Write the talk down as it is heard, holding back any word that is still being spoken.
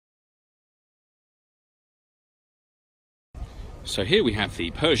So here we have the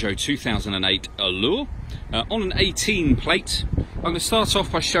Peugeot 2008 Allure on an 18 plate. I'm going to start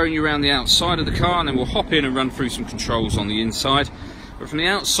off by showing you around the outside of the car, and then we'll hop in and run through some controls on the inside. But from the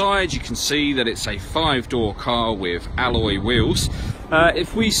outside you can see that it's a 5-door car with alloy wheels.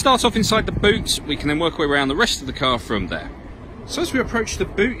 If we start off inside the boot, we can then work our way around the rest of the car from there. So as we approach the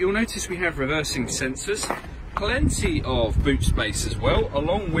boot, you'll notice we have reversing sensors, plenty of boot space as well,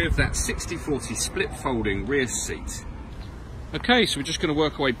 along with that 60/40 split folding rear seat. Okay, so we're just going to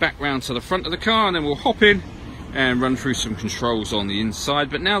work our way back round to the front of the car, and then we'll hop in and run through some controls on the inside.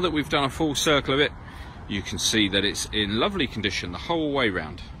 But now that we've done a full circle of it, you can see that it's in lovely condition the whole way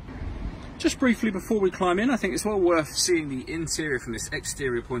round. Just briefly before we climb in, I think it's well worth seeing the interior from this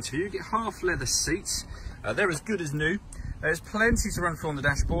exterior point of view. You get half leather seats, they're as good as new. There's plenty to run through on the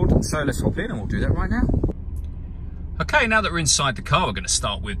dashboard, so let's hop in and we'll do that right now. Okay, now that we're inside the car, we're going to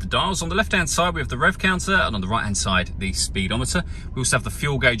start with the dials. On the left hand side we have the rev counter, and on the right hand side the speedometer. We also have the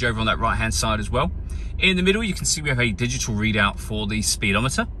fuel gauge over on that right hand side as well. In the middle you can see we have a digital readout for the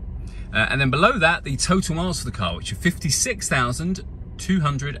speedometer. And then below that, the total miles for the car, which are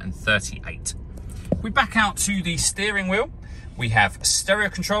 56,238. We back out to the steering wheel. We have stereo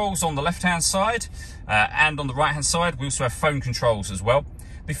controls on the left-hand side, and on the right-hand side, we also have phone controls as well.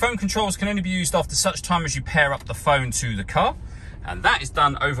 The phone controls can only be used after such time as you pair up the phone to the car, and that is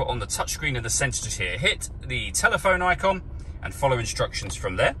done over on the touchscreen in the centre just here. Hit the telephone icon and follow instructions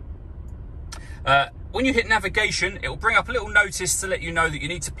from there. When you hit navigation, it will bring up a little notice to let you know that you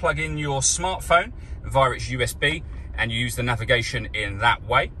need to plug in your smartphone via its USB, and you use the navigation in that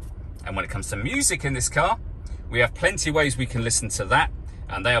way. And when it comes to music in this car, we have plenty of ways we can listen to that,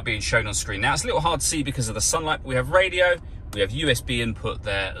 and they are being shown on screen. Now, it's a little hard to see because of the sunlight, but we have radio, we have USB input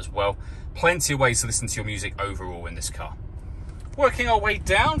there as well. Plenty of ways to listen to your music overall in this car. Working our way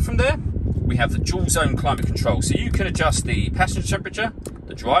down from there, we have the dual zone climate control. So you can adjust the passenger temperature,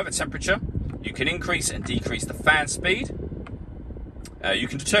 the driver temperature, you can increase and decrease the fan speed. You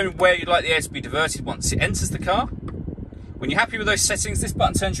can determine where you'd like the air to be diverted once it enters the car. When you're happy with those settings, this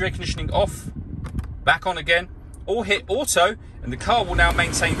button turns your air conditioning off, back on again, or hit auto, and the car will now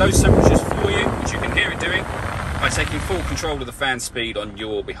maintain those temperatures for you, which you can hear it doing by taking full control of the fan speed on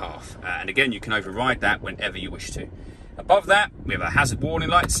your behalf. And again, you can override that whenever you wish to. Above that, we have our hazard warning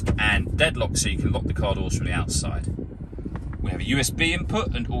lights and deadlock, so you can lock the car doors from the outside. We have a USB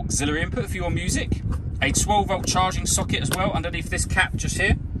input and auxiliary input for your music, a 12-volt charging socket as well underneath this cap just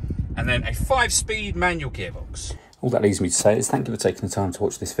here, and then a 5-speed manual gearbox. All that leaves me to say is thank you for taking the time to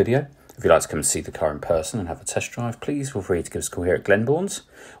watch this video. If you'd like to come and see the car in person and have a test drive, please feel free to give us a call here at Glenbourne's.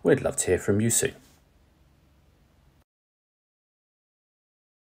 We'd love to hear from you soon.